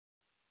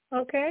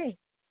Okay.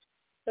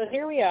 So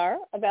here we are,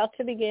 about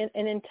to begin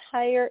an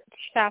entire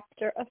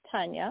chapter of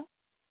Tanya,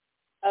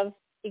 of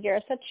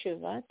Igeres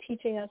HaTshuva,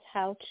 teaching us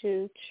how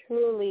to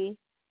truly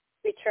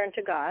return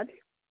to God.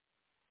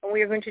 And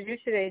we are going to do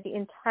today the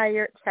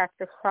entire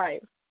chapter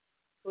 5.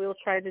 We will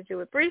try to do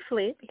it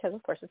briefly because,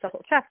 of course, it's a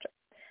whole chapter.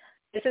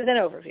 This is an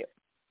overview.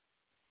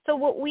 So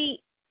what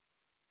we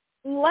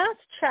last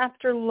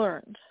chapter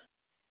learned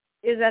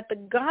is that the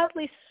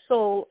godly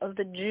soul of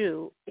the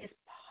Jew is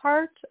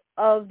part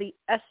of the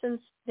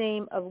essence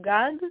name of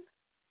God,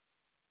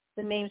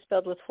 the name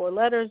spelled with 4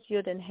 letters,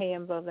 Yud and Hey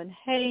and Vav and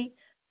Hey,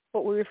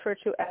 what we refer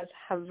to as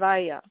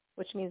Havaya,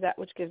 which means that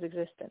which gives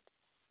existence.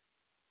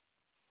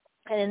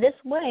 And in this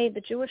way,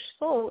 the Jewish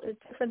soul is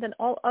different than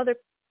all other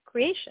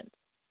creations,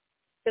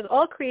 because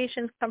all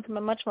creations come from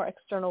a much more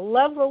external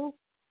level,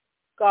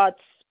 God's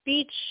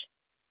speech,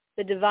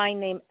 the divine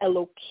name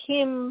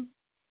Elohim,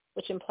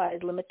 which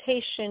implies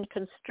limitation,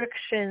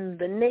 constriction,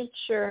 the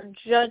nature,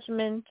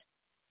 judgment.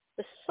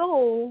 The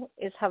soul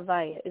is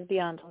Havaya, is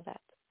beyond all that.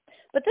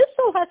 But this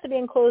soul has to be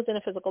enclosed in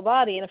a physical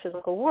body, in a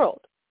physical world.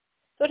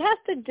 So it has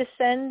to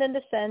descend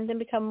and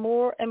become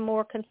more and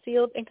more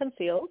concealed and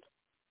concealed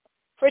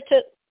for it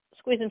to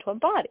squeeze into a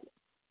body.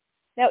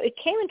 Now, it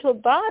came into a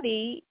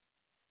body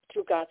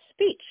through God's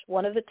speech.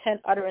 One of the 10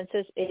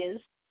 utterances is,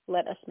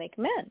 let us make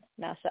men,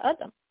 Nasa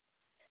Adam.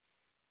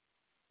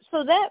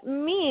 So that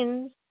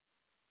means,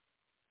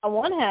 on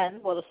one hand,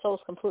 well, the soul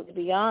is completely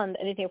beyond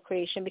anything of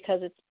creation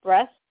because it's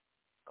breath.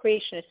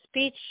 Creation is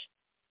speech.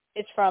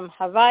 It's from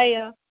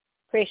Havaya.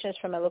 Creation is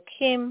from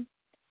Elohim.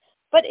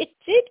 But it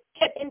did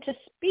get into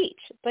speech.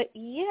 But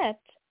yet,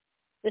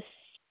 the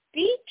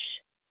speech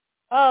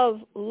of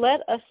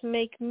let us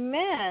make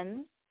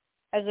man,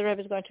 as the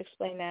Rebbe is going to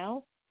explain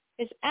now,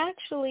 is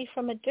actually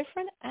from a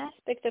different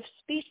aspect of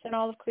speech than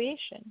all of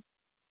creation.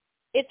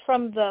 It's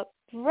from the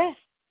breath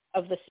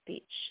of the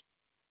speech.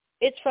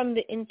 It's from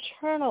the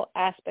internal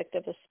aspect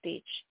of the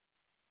speech.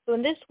 So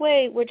in this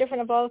way, we're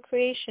different of all of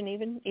creation,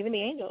 even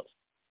the angels,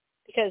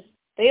 because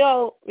they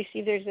all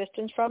receive their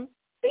existence from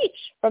speech,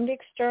 from the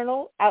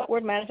external,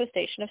 outward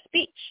manifestation of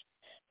speech.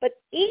 But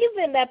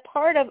even that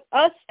part of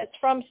us that's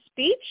from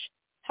speech,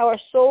 how our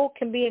soul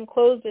can be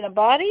enclosed in a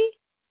body,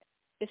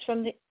 is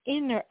from the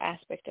inner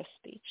aspect of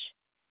speech,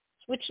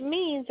 which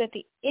means that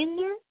the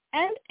inner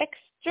and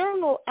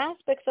external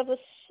aspects of the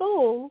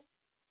soul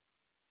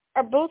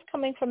are both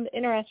coming from the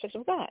inner aspects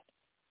of God.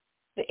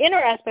 The inner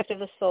aspect of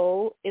the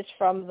soul is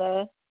from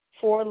the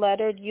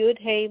 4-lettered Yud,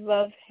 Hey,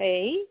 Vav,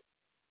 Hey,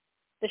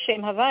 the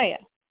Shem Havaya.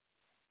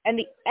 And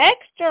the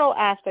external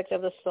aspect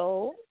of the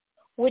soul,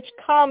 which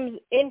comes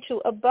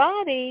into a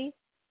body,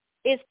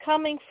 is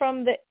coming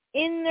from the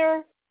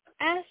inner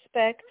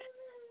aspect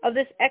of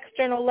this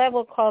external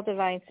level called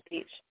divine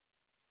speech,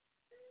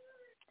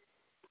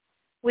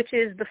 which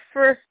is the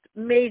first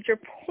major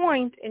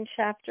point in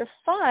chapter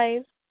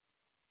 5,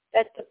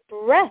 that the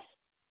breath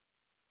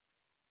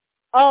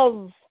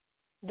of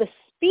the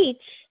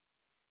speech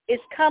is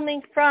coming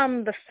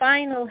from the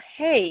final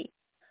Hey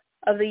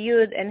of the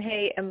Yud and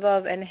Hey and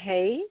Vav and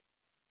Hey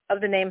of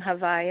the name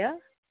Havaya.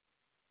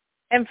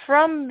 And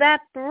from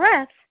that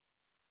breath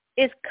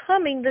is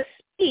coming the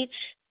speech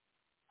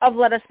of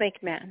let us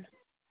make man.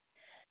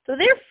 So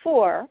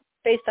therefore,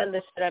 based on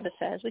this, the Rebbe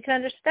says, we can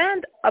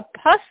understand a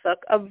pasuk,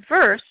 a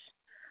verse,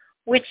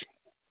 which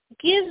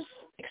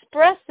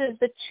expresses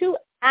the 2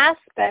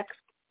 aspects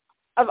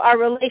of our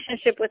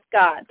relationship with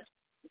God.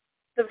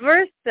 The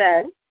verse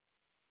says,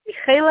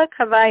 Michelak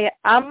Havaya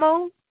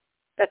Amo,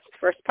 that's the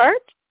first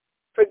part.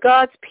 For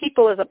God's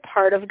people is a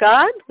part of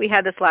God. We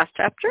had this last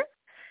chapter.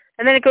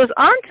 And then it goes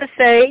on to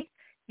say,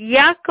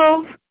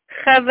 Yaakov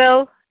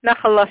Chevel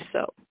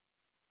Nachalaso.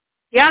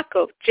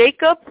 Yaakov,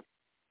 Jacob,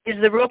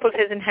 is the rope of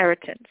his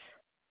inheritance.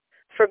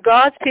 For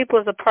God's people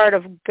is a part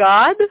of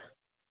God.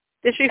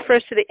 This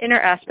refers to the inner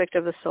aspect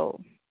of the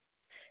soul.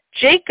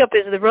 Jacob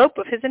is the rope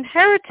of his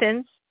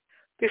inheritance,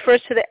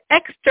 refers to the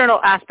external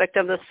aspect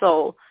of the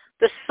soul.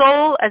 The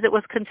soul as it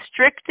was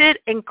constricted,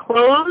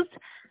 enclosed,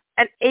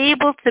 and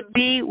able to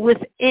be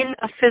within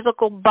a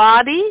physical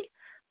body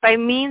by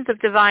means of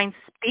divine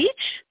speech.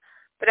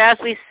 But as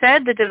we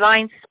said, the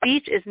divine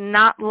speech is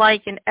not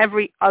like in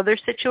every other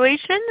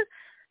situation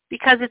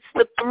because it's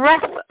the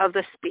breath of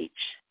the speech.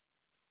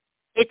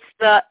 It's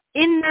the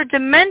inner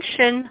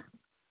dimension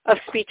of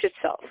speech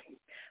itself.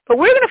 But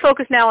we're going to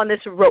focus now on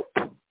this rope.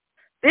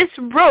 This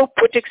rope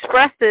which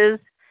expresses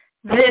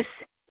this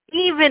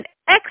even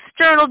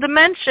external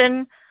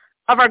dimension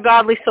of our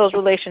godly soul's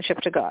relationship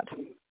to God.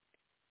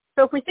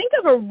 So if we think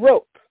of a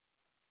rope,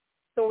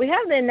 so we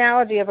have the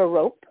analogy of a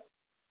rope.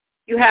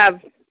 You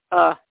have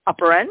an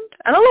upper end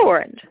and a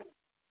lower end.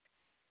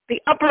 The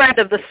upper end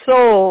of the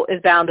soul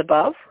is bound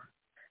above,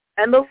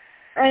 and the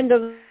lower end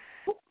of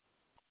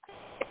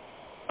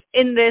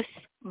in this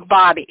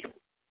body.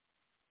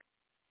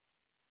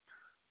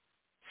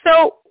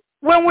 So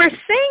when we're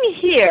saying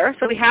here,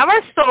 so we have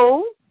our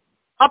soul,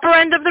 upper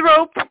end of the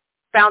rope,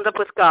 bound up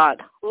with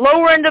God.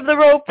 Lower end of the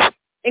rope,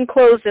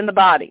 enclosed in the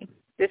body.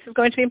 This is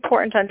going to be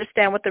important to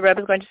understand what the Rebbe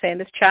is going to say in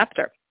this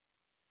chapter.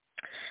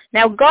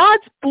 Now,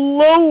 God's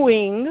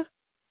blowing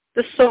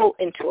the soul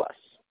into us,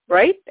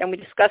 right? And we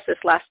discussed this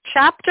last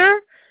chapter,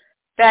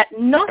 that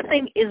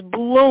nothing is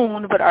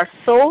blown but our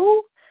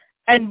soul,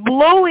 and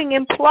blowing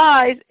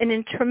implies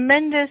a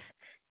tremendous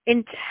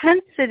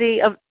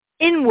intensity of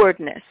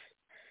inwardness,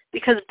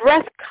 because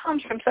breath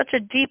comes from such a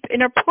deep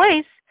inner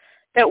place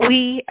that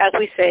we, as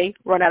we say,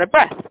 run out of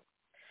breath.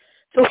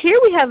 So here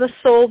we have the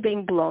soul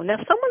being blown. Now,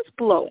 if someone's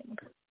blowing,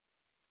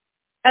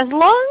 as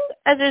long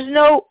as there's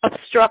no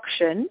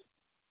obstruction,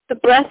 the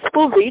breath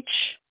will reach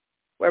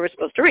where it's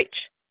supposed to reach.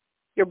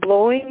 You're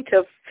blowing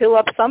to fill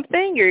up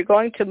something, you're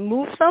going to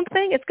move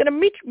something, it's going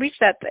to reach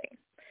that thing.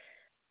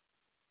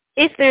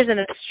 If there's an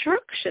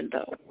obstruction,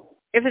 though,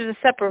 if there's a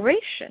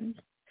separation,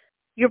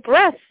 your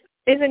breath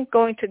isn't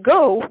going to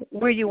go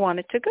where you want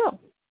it to go.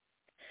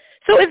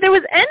 So if there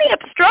was any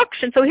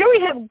obstruction, so here we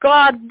have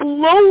God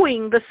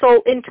blowing the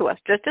soul into us,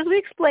 just as we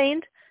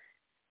explained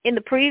in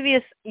the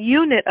previous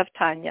unit of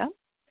Tanya,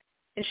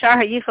 in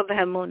Shar HaYichud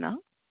V'Emunah,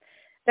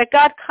 that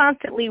God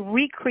constantly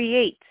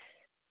recreates,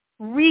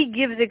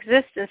 re-gives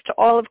existence to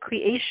all of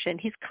creation.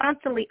 He's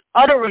constantly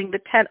uttering the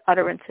 10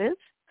 utterances.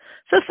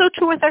 So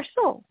too with our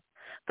soul.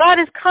 God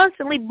is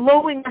constantly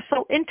blowing our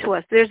soul into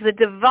us. There's the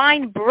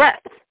divine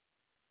breath,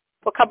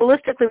 what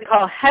Kabbalistically we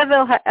call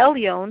Hevel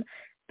HaElyon,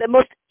 the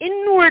most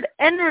inward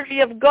energy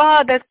of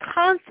God that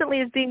constantly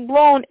is being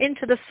blown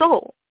into the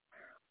soul.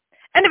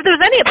 And if there's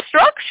any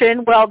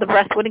obstruction, well, the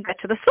breath wouldn't get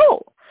to the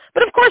soul.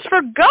 But of course,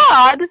 for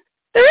God,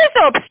 there is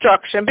no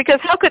obstruction, because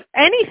how could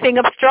anything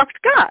obstruct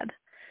God?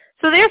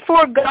 So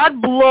therefore,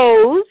 God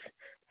blows,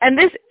 and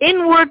this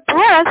inward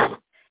breath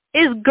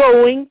is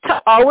going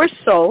to our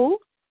soul,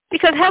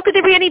 because how could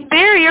there be any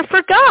barrier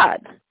for God?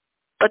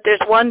 But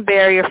there's one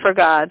barrier for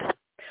God.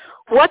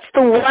 What's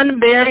the one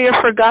barrier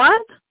for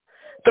God?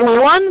 The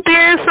one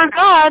barrier for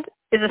God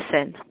is a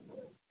sin.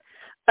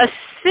 A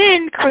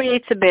sin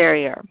creates a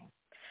barrier.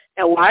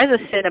 Now, why is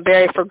a sin a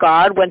barrier for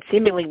God when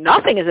seemingly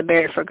nothing is a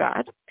barrier for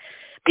God?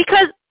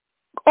 Because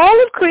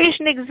all of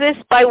creation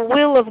exists by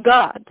will of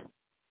God.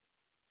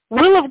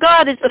 Will of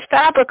God is the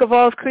fabric of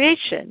all of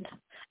creation.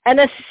 And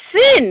a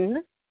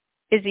sin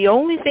is the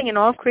only thing in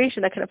all of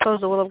creation that can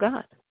oppose the will of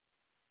God.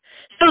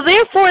 So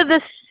therefore,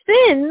 the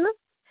sin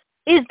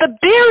is the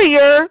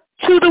barrier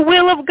to the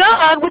will of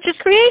God, which is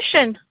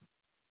creation.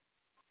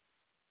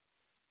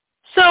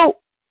 So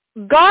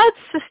God's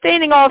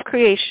sustaining all of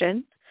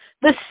creation.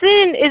 The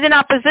sin is in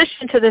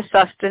opposition to this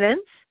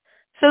sustenance.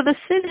 So the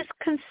sin is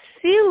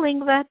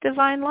concealing that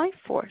divine life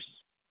force.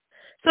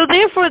 So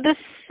therefore, the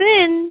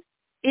sin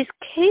is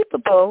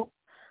capable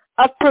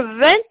of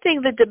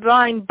preventing the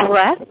divine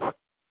breath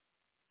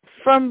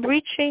from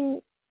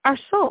reaching our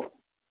soul.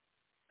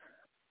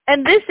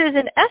 And this is,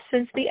 in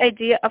essence, the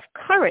idea of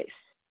charis,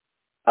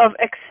 of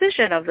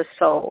excision of the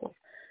soul.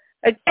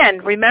 Again,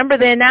 remember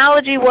the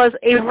analogy was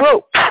a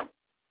rope.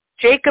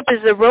 Jacob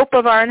is the rope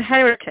of our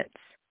inheritance.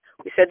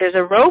 We said there's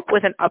a rope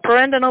with an upper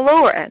end and a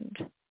lower end.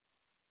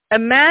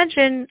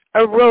 Imagine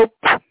a rope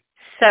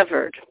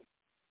severed.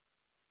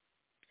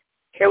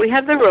 Here we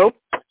have the rope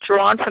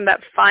drawn from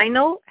that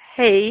final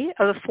hey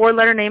of the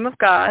 4-letter name of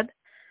God,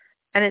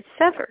 and it's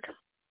severed.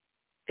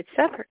 It's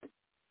severed.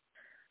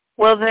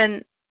 Well,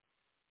 then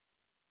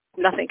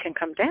nothing can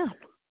come down.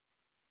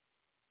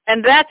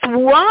 And that's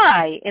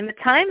why in the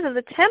times of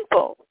the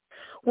temple,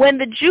 when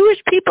the Jewish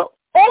people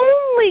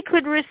only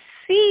could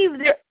receive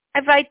their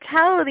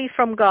vitality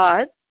from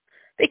God,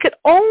 they could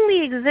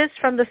only exist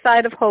from the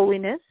side of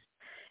holiness.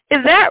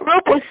 If that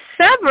rope was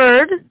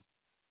severed,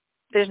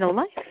 there's no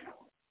life.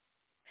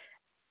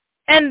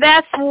 And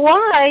that's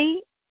why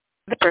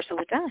the person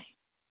would die.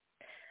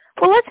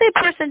 Well, let's say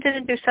a person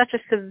didn't do such a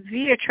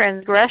severe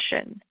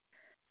transgression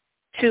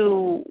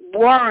to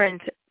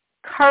warrant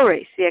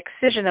charis, the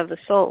excision of the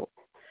soul.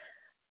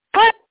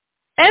 But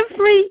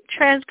every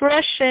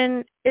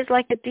transgression is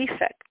like a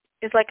defect,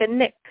 is like a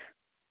nick,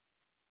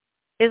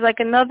 is like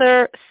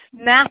another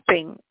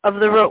snapping of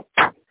the rope.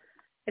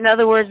 In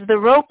other words, the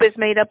rope is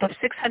made up of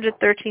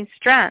 613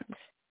 strands,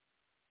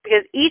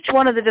 because each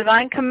one of the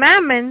divine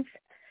commandments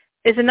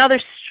is another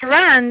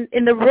strand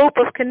in the rope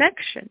of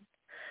connection.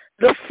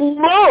 The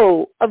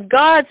flow of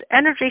God's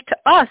energy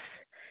to us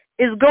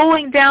is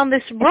going down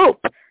this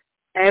rope.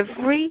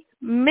 Every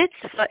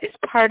mitzvah is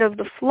part of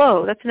the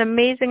flow. That's an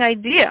amazing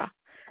idea.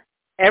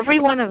 Every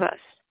one of us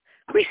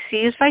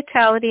receives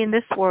vitality in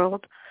this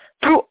world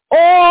through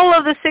all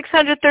of the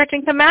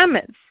 613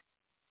 commandments,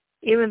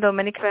 even though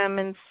many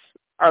commandments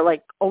are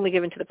like only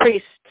given to the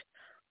priest,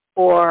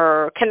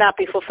 or cannot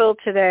be fulfilled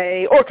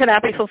today, or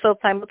cannot be fulfilled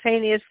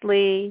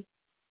simultaneously.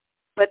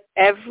 But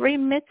every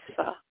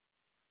mitzvah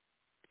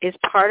is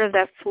part of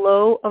that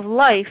flow of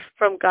life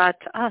from God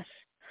to us.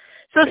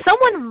 So if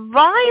someone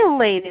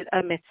violated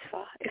a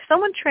mitzvah, if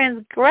someone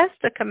transgressed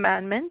a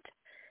commandment,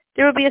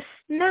 there will be a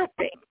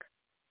snapping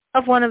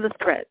of one of the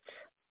threads.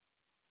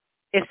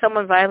 If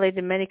someone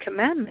violated many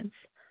commandments,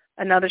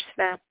 another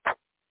snap,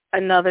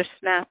 another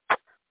snap,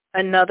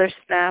 another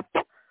snap.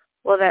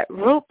 Well, that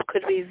rope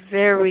could be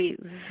very,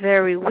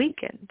 very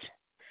weakened.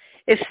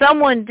 If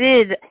someone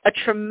did a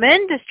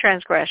tremendous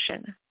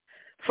transgression,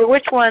 for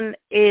which one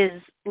is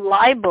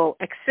libel,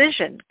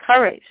 excision,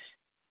 kares,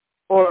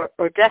 or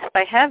death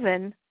by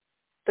heaven,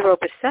 the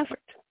rope is severed.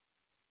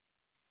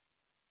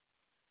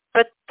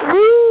 But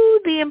through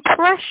the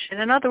impression,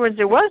 in other words,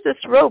 there was this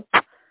rope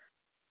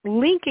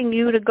linking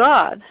you to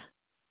God,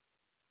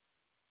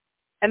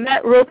 and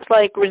that rope's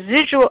like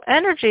residual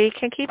energy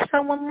can keep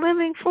someone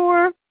living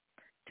for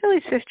till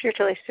he's 50 or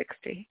till he's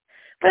 60.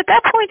 But at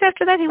that point,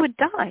 after that, he would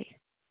die.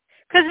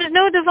 Because there's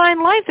no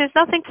divine life. There's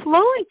nothing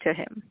flowing to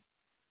him.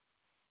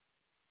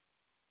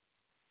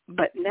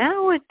 But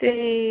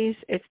nowadays,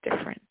 it's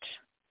different.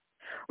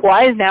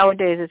 Why is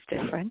nowadays it's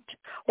different?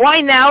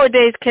 Why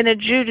nowadays can a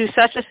Jew do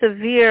such a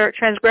severe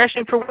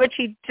transgression for which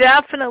he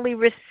definitely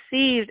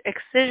received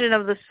excision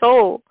of the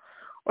soul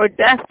or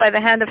death by the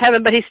hand of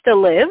heaven, but he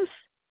still lives?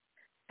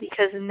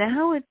 Because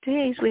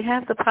nowadays we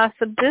have the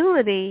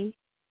possibility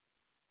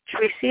to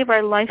receive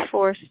our life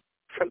force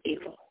from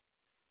evil.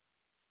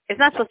 It's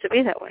not supposed to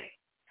be that way.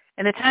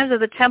 In the times of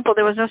the temple,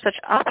 there was no such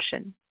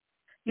option.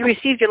 You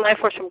received your life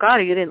force from God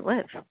or you didn't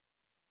live.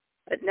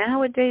 But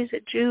nowadays a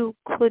Jew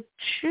could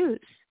choose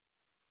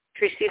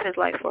to receive his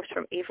life force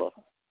from evil.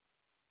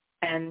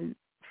 And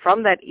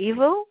from that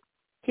evil,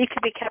 he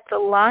could be kept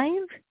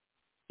alive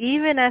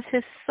even as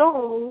his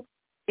soul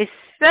is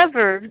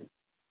severed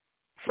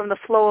from the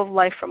flow of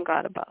life from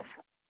God above.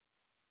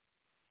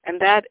 And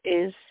that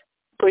is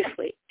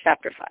briefly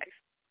chapter 5.